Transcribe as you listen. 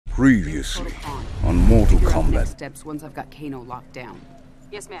Previously on Mortal Kombat. Next steps once I've got Kano locked down.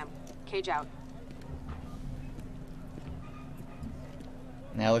 Yes, ma'am. Cage out.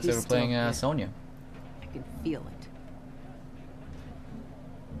 Now looks like we're playing Sonya. I can feel it.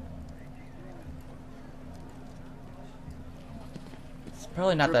 It's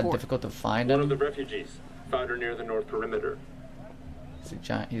probably not that difficult to find him. One of the refugees. Found her near the north perimeter.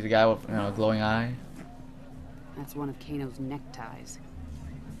 He's a guy with a glowing eye. That's one of Kano's neckties.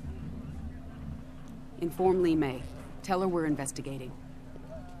 Inform Lee May. Tell her we're investigating.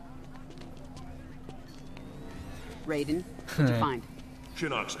 Raiden, what'd you find?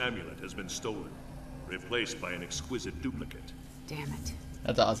 Shinnok's amulet has been stolen, replaced by an exquisite duplicate. Damn it.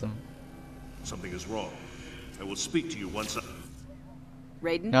 That's awesome. Something is wrong. I will speak to you once I...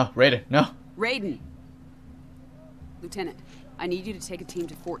 Raiden? No, Raiden, no. Raiden! Lieutenant, I need you to take a team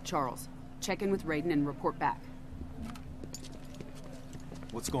to Fort Charles. Check in with Raiden and report back.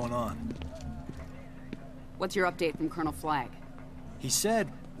 What's going on? What's your update from Colonel Flagg? He said,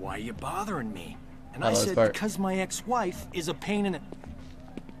 "Why are you bothering me?" And I I love this said, part. "Because my ex-wife is a pain in it."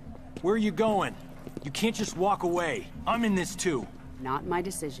 Where are you going? You can't just walk away. I'm in this too. Not my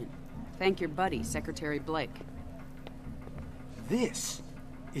decision. Thank your buddy, Secretary Blake. This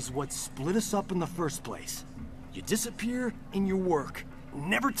is what split us up in the first place. You disappear in your work.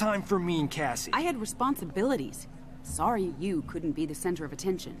 Never time for me and Cassie. I had responsibilities. Sorry you couldn't be the center of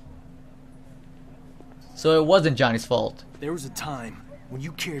attention. So it wasn't Johnny's fault. There was a time when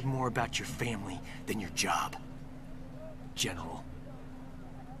you cared more about your family than your job. General.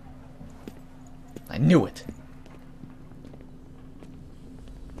 I knew it.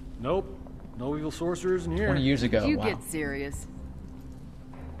 Nope. No evil sorcerers in here. 20 years ago, You wow. get serious.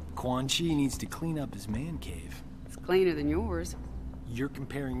 Quan Chi needs to clean up his man cave. It's cleaner than yours. You're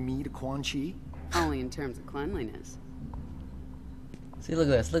comparing me to Quan Chi? Only in terms of cleanliness. See, look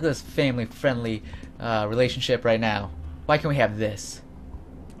at this. Look at this family-friendly relationship right now. Why can't we have this?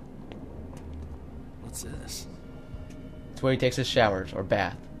 What's this? It's where he takes his showers or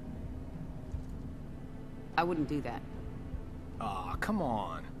bath. I wouldn't do that. Aw, come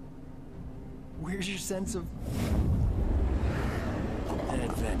on. Where's your sense of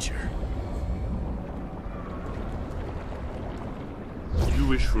adventure? You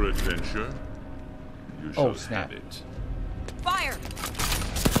wish for adventure? You shall snap. have it. Fire!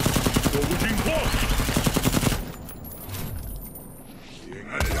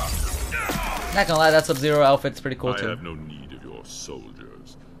 Not gonna lie, that Sub-Zero outfit's pretty cool I too. have no need of your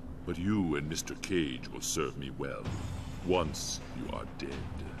soldiers, but you and Mr. Cage will serve me well once you are dead.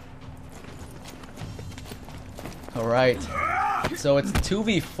 Alright. So it's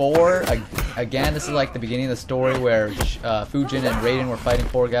 2v4. Again, this is like the beginning of the story where Fujin and Raiden were fighting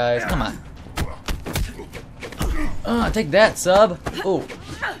 4 guys. Come on. Take that, sub. Ooh.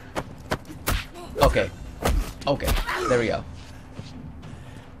 Okay. Okay. There we go.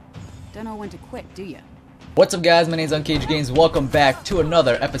 Don't know when to quit, do you? What's up, guys? My name's unCAGEDgamez. Welcome back to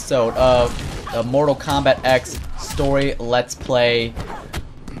another episode of the Mortal Kombat X story Let's Play.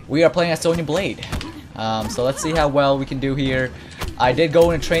 We are playing as Sonya Blade. So let's see how well we can do here. I did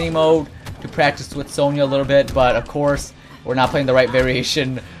go into training mode to practice with Sonya a little bit, but of course we're not playing the right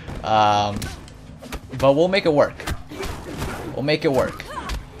variation. But we'll make it work. We'll make it work.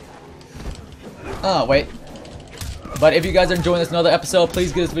 Oh, wait. But if you guys are enjoying this another episode,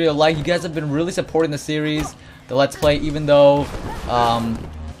 please give this video a like. You guys have been really supporting the series, the Let's Play, even though I'm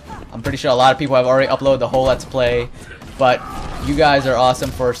pretty sure a lot of people have already uploaded the whole Let's Play. But you guys are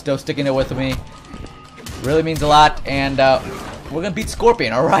awesome for still sticking it with me. Really means a lot, and we're gonna beat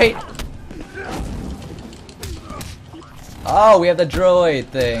Scorpion, alright? Oh, we have the droid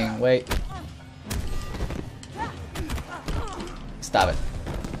thing. Wait. Stop it.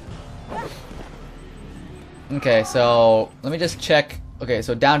 Okay, so let me just check. Okay,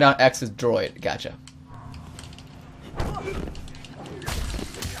 so down X is droid. Gotcha.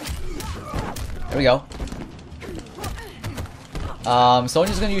 There we go.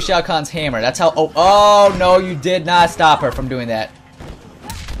 Sonya's gonna use Shao Kahn's hammer. That's how. Oh no, you did not stop her from doing that.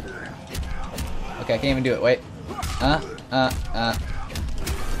 Okay, I can't even do it. Wait.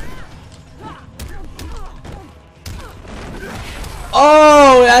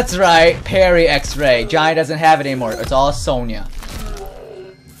 Oh, that's right. Parry X-ray. Johnny doesn't have it anymore. It's all Sonya.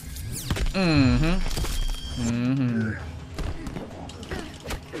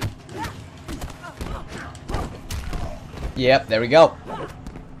 Yep, there we go.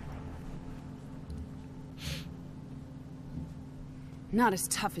 Not as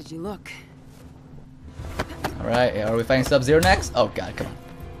tough as you look. Alright, are we fighting Sub-Zero next? Oh god, come on.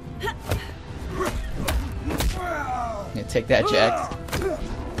 Yeah, take that, Jax.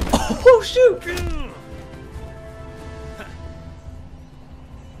 Oh shoot!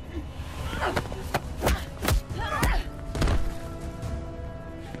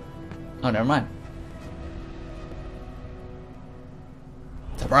 Oh, never mind.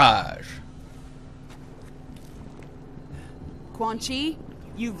 Surprise! Quan Chi,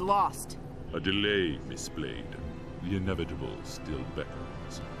 you've lost. A delay, Miss Blade. The inevitable still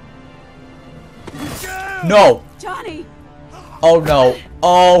beckons. No! Johnny! Oh no.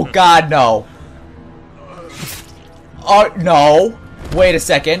 Oh god, no. Oh no. Wait a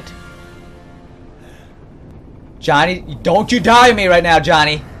second. Johnny, don't you die on me right now,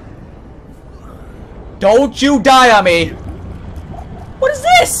 Johnny. Don't you die on me. What is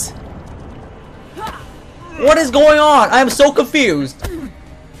this? What is going on? I am so confused. And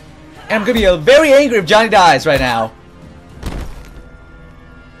I'm gonna be very angry if Johnny dies right now.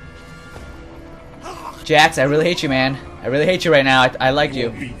 Jax, I really hate you, man. I really hate you right now. I like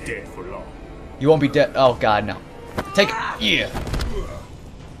you. Be dead for long. You won't be dead. Oh god, no. Take it. Yeah.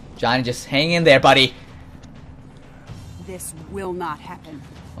 Johnny, just hang in there, buddy. This will not happen.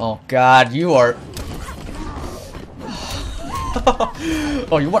 Oh god, you are.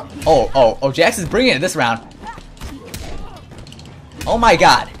 Oh, you want? Oh, Jax is bringing it this round. Oh my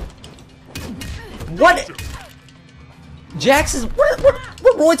god. What? Jax is.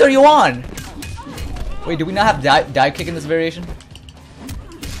 What roids are you on? Wait, do we not have dive kick in this variation?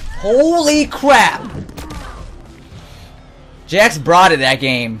 Holy crap! Jax brought it that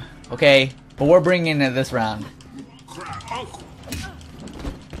game, okay? But we're bringing it this round.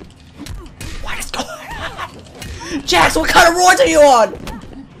 What is going on? Jax, what kind of roids are you on?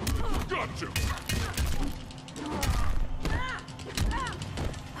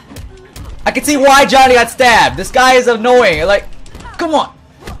 I can see why Johnny got stabbed. This guy is annoying. Like, come on.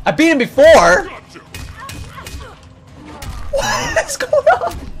 I beat him before. What is going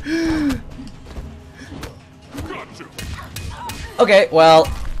on? Okay, well,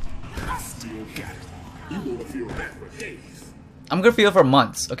 I'm gonna feel it for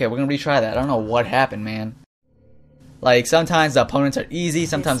months. Okay, we're gonna retry that. I don't know what happened, man. Like, sometimes the opponents are easy,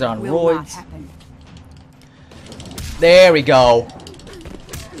 sometimes they're on roids. There we go.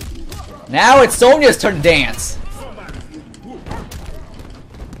 Now it's Sonya's turn to dance.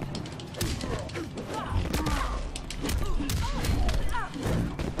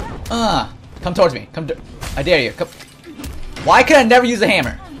 Come towards me. I dare you. Come. Why can I never use the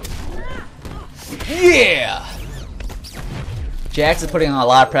hammer? Yeah! Jax is putting on a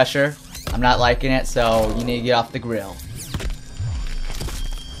lot of pressure. I'm not liking it, so you need to get off the grill.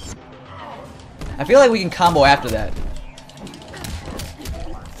 I feel like we can combo after that.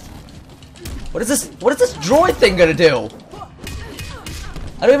 What is this? What is this droid thing gonna do?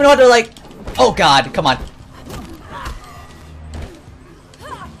 I don't even know how to, like. Oh god, come on.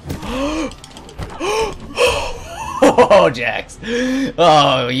 Oh, Jax.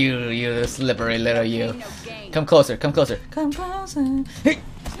 Oh, you slippery little you. Come closer, come closer. Come closer.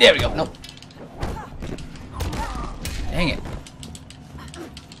 There we go. Nope. Dang it.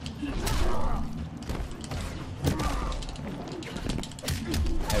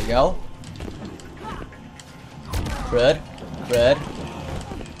 There we go. Fred. There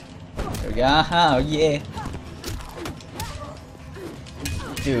we go. Oh, yeah.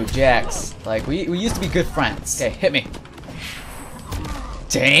 Dude, Jax. Like, we used to be good friends. Okay, hit me.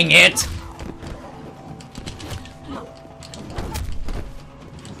 Dang it!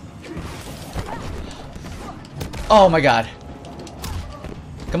 Oh my god.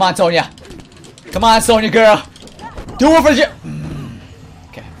 Come on, Sonya. Come on, Sonya girl. Do it for the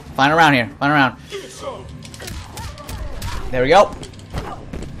Okay, find around here. Find around. There we go.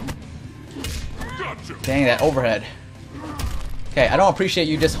 Dang, that overhead. Okay, I don't appreciate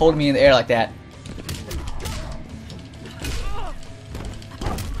you just holding me in the air like that.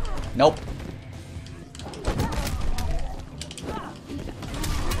 Nope.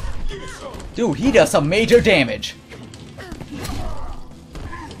 Dude, he does some major damage.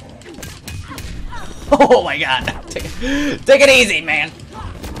 Oh my god. Take it easy, man.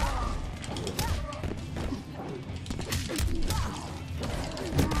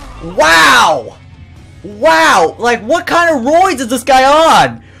 Wow! Wow! Like, what kind of roids is this guy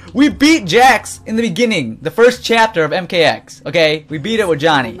on? We beat Jax in the beginning, the first chapter of MKX. Okay, we beat it with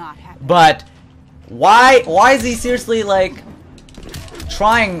Johnny. But why is he seriously, like,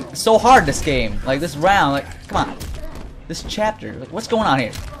 trying so hard this game? Like, this round, like, come on. This chapter, like, what's going on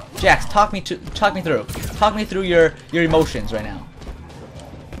here? Jax, talk me through. Talk me through your emotions right now.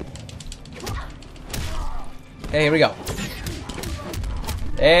 Okay, here we go.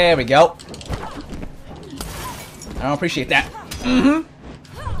 There we go. I don't appreciate that.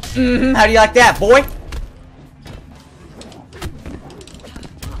 How do you like that, boy?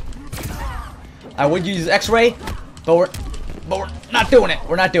 I would use X-ray, but we're not doing it.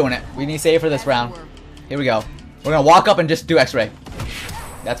 We're not doing it. We need to save for this round. Here we go. We're gonna walk up and just do X-ray.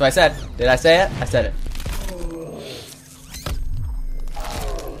 That's what I said. Did I say it? I said it.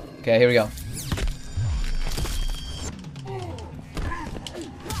 Okay, here we go.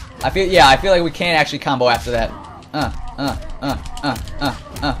 I feel like we can't actually combo after that.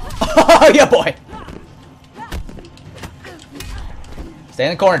 Oh yeah, boy. Stay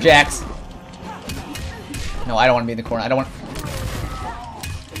in the corner, Jax. No, I don't want to be in the corner. I don't want.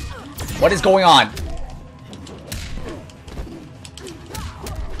 What is going on?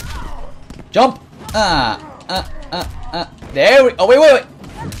 Jump. There we. Oh wait.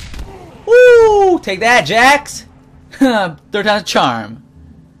 Woo! Take that, Jax. Third time's a charm.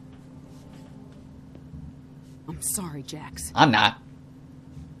 I'm sorry, Jax. I'm not.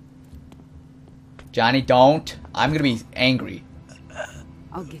 Johnny, don't. I'm gonna be angry.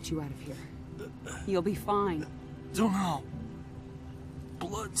 I'll get you out of here. You'll be fine. Don't know.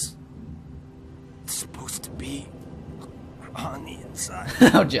 Blood's supposed to be on the inside.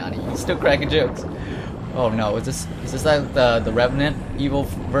 Oh, Johnny, you're still cracking jokes. Oh no, is this like the Revenant evil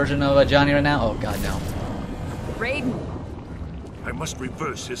version of Johnny right now? Oh God, no. Raiden. I must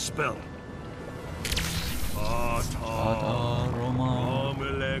reverse his spell.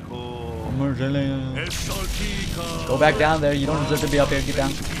 Go back down there. You don't deserve to be up here. Get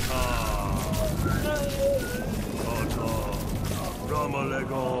down.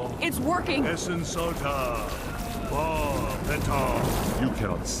 It's working. You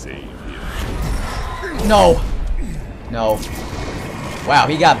cannot save him. No. No. Wow,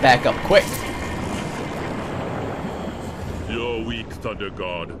 he got back up quick. You're weak, Thunder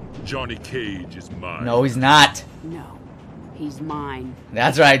God. Johnny Cage is mine. No, he's not. No, he's mine.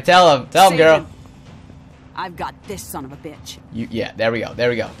 That's right. Tell him. Tell him, girl. I've got this son of a bitch. Yeah, there we go. There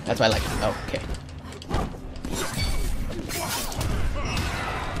we go. That's why I like it. Okay.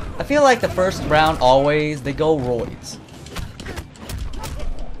 I feel like the first round always they go roids.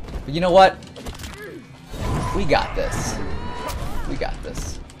 But you know what? We got this. We got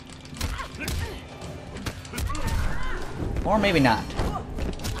this. Or maybe not.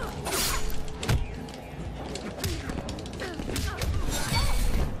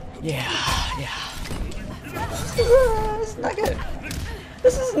 Yeah. This is not good.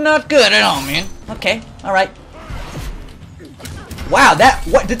 This is not good at all, man. Okay, alright. Wow,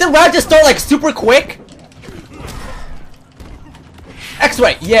 what? Did the round just start like super quick?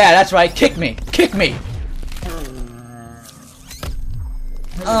 X-ray. Yeah, that's right. Kick me. Kick me.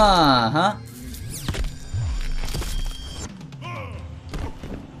 Uh-huh.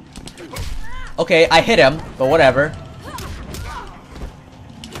 Okay, I hit him, but whatever.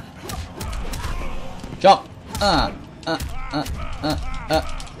 Jump.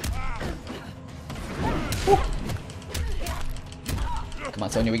 Woo. Come on,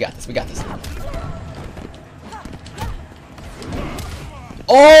 Sonya, we got this. We got this.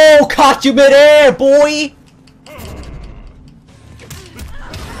 Oh, caught you midair, boy!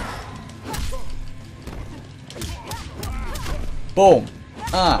 Boom.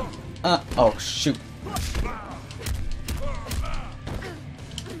 Oh, shoot.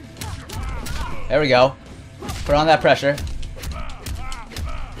 There we go. Put on that pressure.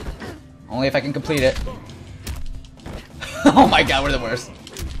 Only if I can complete it. Oh my God, we're the worst.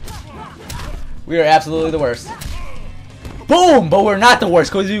 We are absolutely the worst. Boom! But we're not the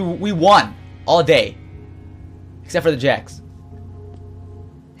worst because we won all day. Except for the Jax.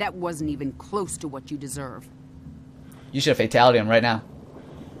 That wasn't even close to what you deserve. You should have fatality him right now.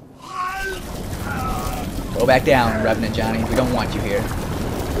 Go back down, Revenant Johnny. We don't want you here.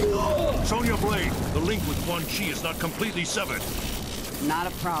 Sonya Blade, the link with Quan Chi is not completely severed. Not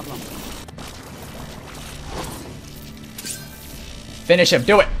a problem. Finish him.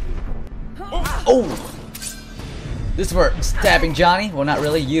 Do it. Oh! This is for stabbing Johnny. Well, not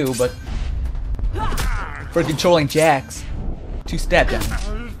really you, but for controlling Jax. To stab Johnny.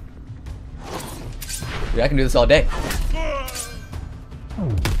 Dude, I can do this all day.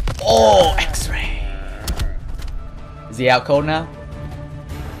 Oh, X-ray. Is he out cold now?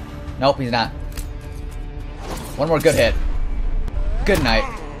 Nope, he's not. One more good hit. Good night.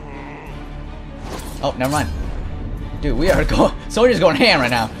 Oh, never mind. Dude, we are going. Sonya's going ham right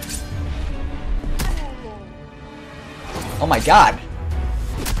now. Oh my God.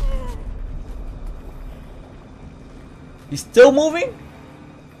 He's still moving?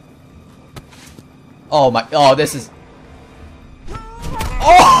 Oh my. Oh, this is.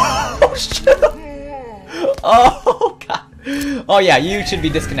 Oh, shit. Oh, God. Oh yeah, you should be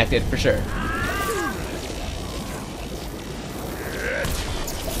disconnected for sure.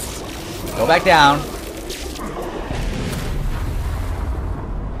 Go back down.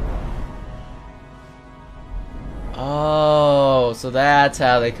 Oh, so that's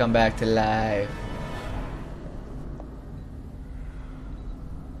how they come back to life.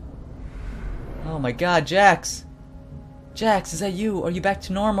 Oh my god, Jax! Jax, is that you? Are you back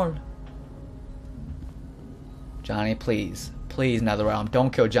to normal? Johnny, please. Please, Netherrealm.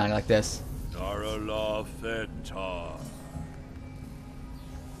 Don't kill Johnny like this.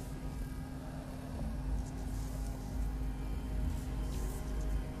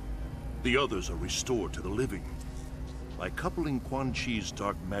 The others are restored to the living. By coupling Quan Chi's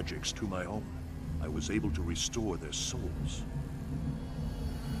dark magics to my own, I was able to restore their souls.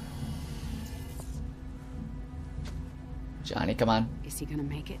 Johnny, come on. Is he gonna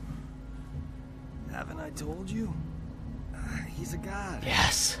make it? Haven't I told you? He's a god.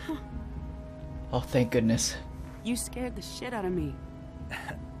 Yes. Oh, thank goodness. You scared the shit out of me.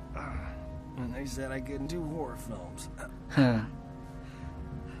 And they said I couldn't do horror films. Huh.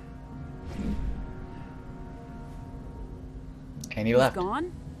 And he left.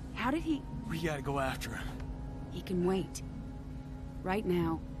 Gone? How did he... We gotta go after him. He can wait. Right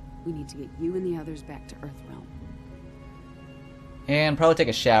now, we need to get you and the others back to Earthrealm. And probably take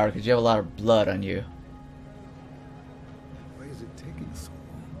a shower because you have a lot of blood on you. Why is it taking so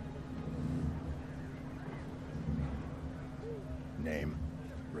long? Name?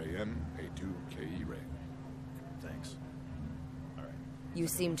 Rayen A2KE Ray. Thanks. Alright. You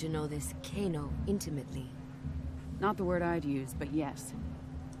seem to know this Kano intimately. Not the word I'd use, but yes.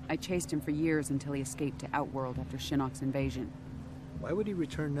 I chased him for years until he escaped to Outworld after Shinnok's invasion. Why would he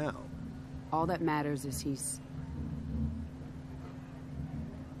return now? All that matters is he's...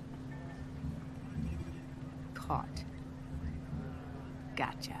 caught.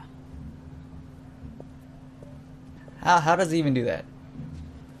 Gotcha. How does he even do that?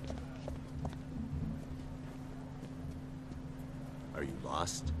 Are you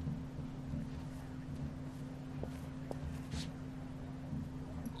lost?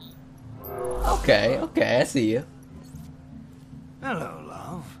 Okay, I see you. Hello,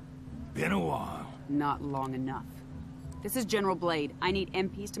 love. Been a while. Not long enough. This is General Blade. I need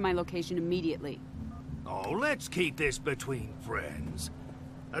MPs to my location immediately. Oh, let's keep this between friends.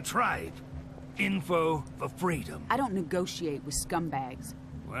 A trade. Info for freedom. I don't negotiate with scumbags.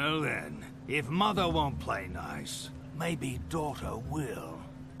 Well then, if mother won't play nice, maybe daughter will.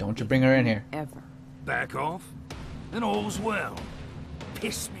 Don't you bring her in here. Ever. Back off? Then all's well.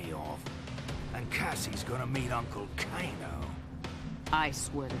 Piss me off. And Cassie's gonna meet Uncle Kano. I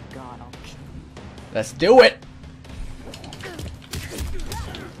swear to God, I'll kill you. Let's do it!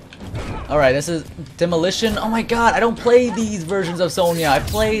 Alright, this is Demolition. Oh my god, I don't play these versions of Sonya. I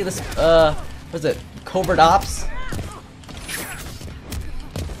play this, what is it? Covert Ops?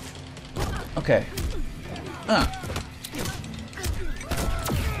 Okay.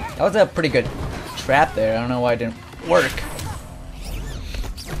 That was a pretty good trap there. I don't know why it didn't work.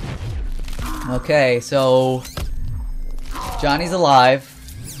 Okay, so Johnny's alive.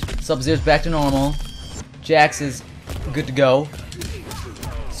 Sub-Zero's back to normal. Jax is good to go.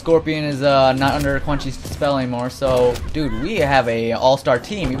 Scorpion is not under Quan Chi's spell anymore. So, dude, we have a all-star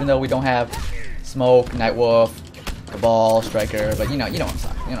team, even though we don't have Smoke, Nightwolf, Cabal, Striker. But you know what I'm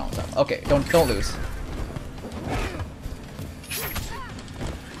talking. You know what I'm talking. Okay, don't lose.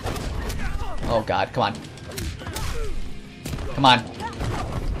 Oh God, come on, come on!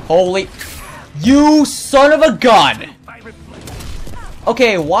 Holy, you son of a gun!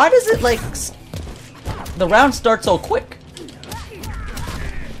 Okay, why does it like the round start so quick?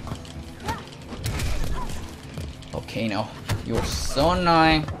 Okay, no, you're so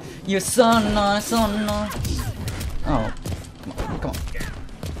annoying. You're so annoying, so annoying. Oh, come on.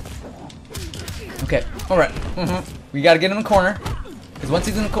 Okay, all right. We gotta get in the corner, because once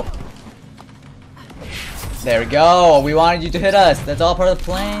he's in the corner. There we go. We wanted you to hit us. That's all part of the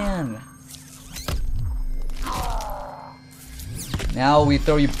plan. Now we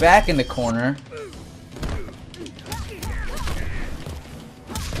throw you back in the corner.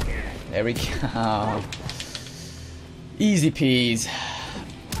 There we go. Easy peas.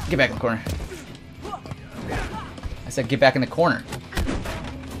 Get back in the corner. I said get back in the corner.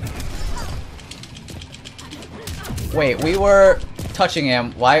 Wait, we were touching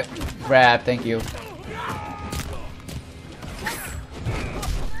him. Why? Grab, thank you.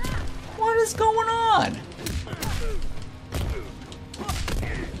 What is going on?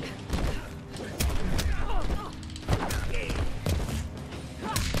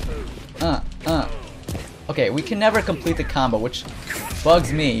 Okay, we can never complete the combo, which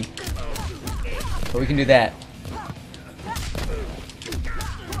bugs me. But we can do that.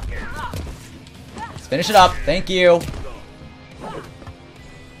 Let's finish it up. Thank you.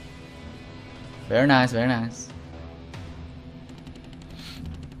 Very nice, very nice.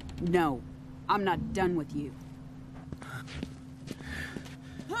 No, I'm not done with you.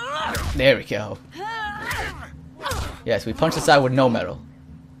 There we go. Yes, we punch the side with no metal.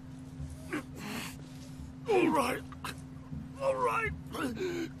 Alright. Alright.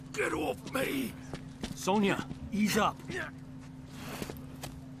 Get off me. Sonya, ease up.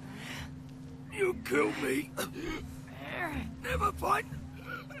 You killed me. Never fight.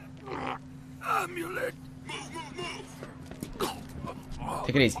 Amulet.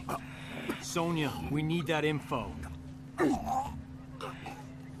 Take it easy. Sonya, we need that info.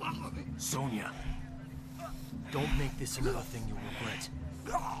 Sonya, don't make this another thing you'll regret.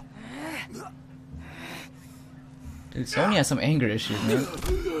 Dude, Sonya has some anger issues, man.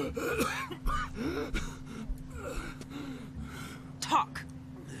 Talk.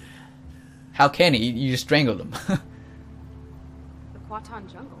 How can he? You just strangled him. The Quatan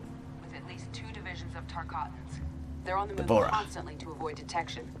jungle, with at least 2 divisions of Tarkatans. They're on the move Bora. constantly to avoid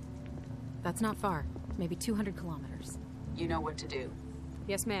detection. That's not far. Maybe 200 kilometers. You know what to do.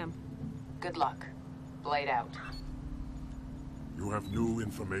 Yes, ma'am. Good luck. Blade out. You have new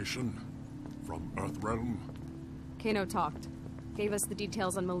information from Earthrealm? Kano talked. Gave us the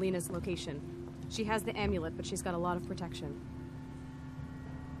details on Melina's location. She has the amulet, but she's got a lot of protection.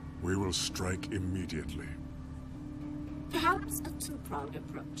 We will strike immediately. Perhaps a two-pronged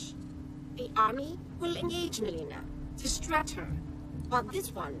approach. The army will engage Melina, distract her, while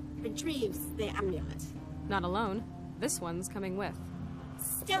this one retrieves the amulet. Not alone. This one's coming with.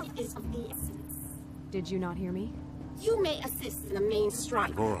 Stealth is of the essence. Did you not hear me? You may assist in the main strike.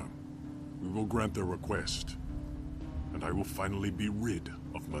 Deborah, we will grant their request, and I will finally be rid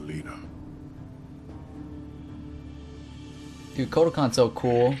of Melina. Dude, Kodokan's so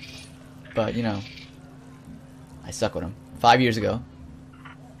cool, but you know, I suck with him. 5 years ago.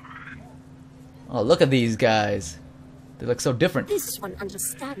 Oh, look at these guys. They look so different. This one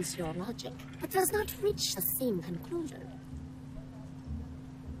understands your logic, but does not reach the same conclusion.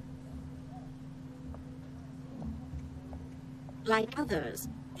 Like others,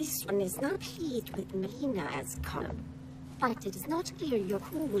 this one is not pleased with Melina as Khan, but it is not clear your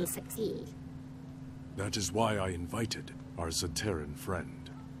crew will succeed. That is why I invited our Zaterran friend.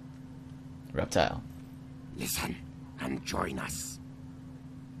 Reptile. Listen and join us.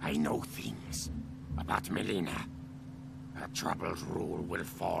 I know things about Melina. Her troubled rule will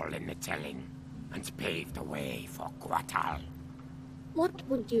fall in the telling and pave the way for Quatal. What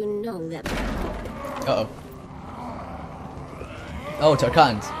would you know that... Uh-oh. Oh,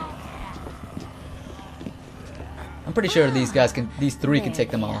 Tarkans. I'm pretty sure these guys can, these 3 can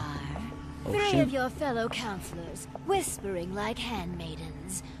take them all. Oh, 3 shoot. of your fellow counselors, whispering like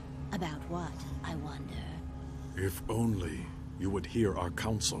handmaidens. About what, I wonder? If only you would hear our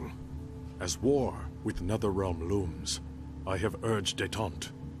counsel. As war with Netherrealm looms, I have urged détente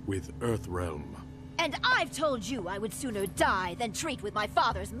with Earthrealm. And I've told you I would sooner die than treat with my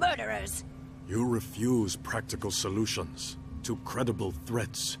father's murderers! You refuse practical solutions to credible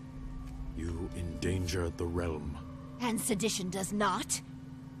threats. You endanger the realm. And sedition does not?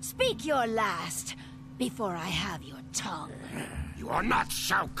 Speak your last, before I have your tongue. You are not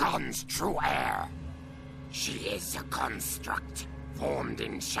Shao Kahn's true heir. She is a construct, formed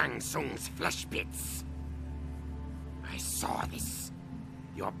in Shang Tsung's flesh pits. I saw this.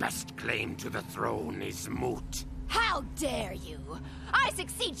 Your best claim to the throne is moot. How dare you! I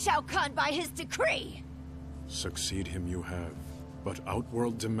succeed Shao Kahn by his decree! Succeed him you have, but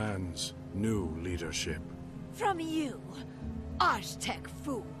Outworld demands new leadership. From you, Archtech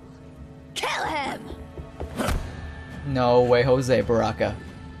fool. Kill him! No way, Jose Baraka.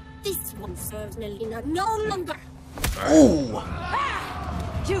 This one serves Melina no longer. Ooh!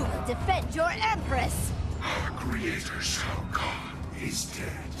 You will defend your empress! Our creator Shao Kahn is dead.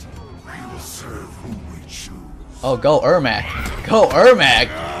 We will serve whom we choose. Oh, go Ermac. Go Ermac!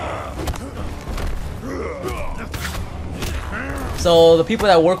 So the people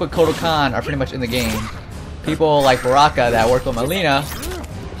that work with Kodokan are pretty much in the game. People like Baraka that work with Melina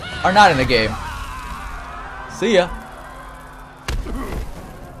are not in the game. See ya.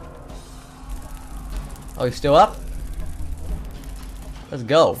 Oh, he's still up? Let's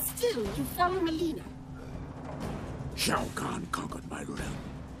go. Still, you follow Melina. Shao Kahn conquered my realm.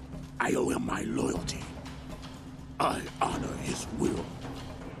 I owe him my loyalty. I honor his will.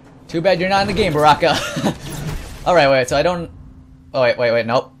 Too bad you're not in the game, Baraka. Alright, wait, so I don't... Oh, wait,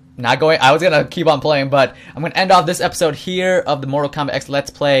 nope. not going. I was gonna keep on playing, but I'm gonna end off this episode here of the Mortal Kombat X Let's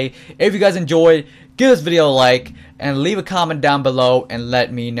Play. If you guys enjoyed, give this video a like and leave a comment down below and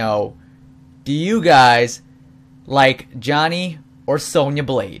let me know. Do you guys like Johnny or Sonya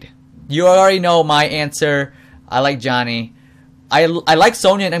Blade? You already know my answer. I like Johnny. I like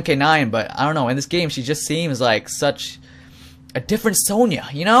Sonya in MK9, but I don't know. In this game, she just seems like such a different Sonya.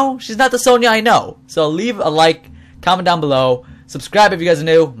 You know, she's not the Sonya I know. So leave a like, comment down below. Subscribe if you guys are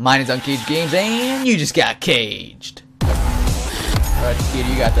new. My name is unCAGEDgamez, and you just got caged. Alright, Kid,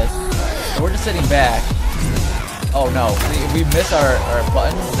 you got this. So we're just sitting back. Oh no, see, if we miss our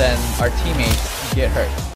buttons, then our teammates get hurt.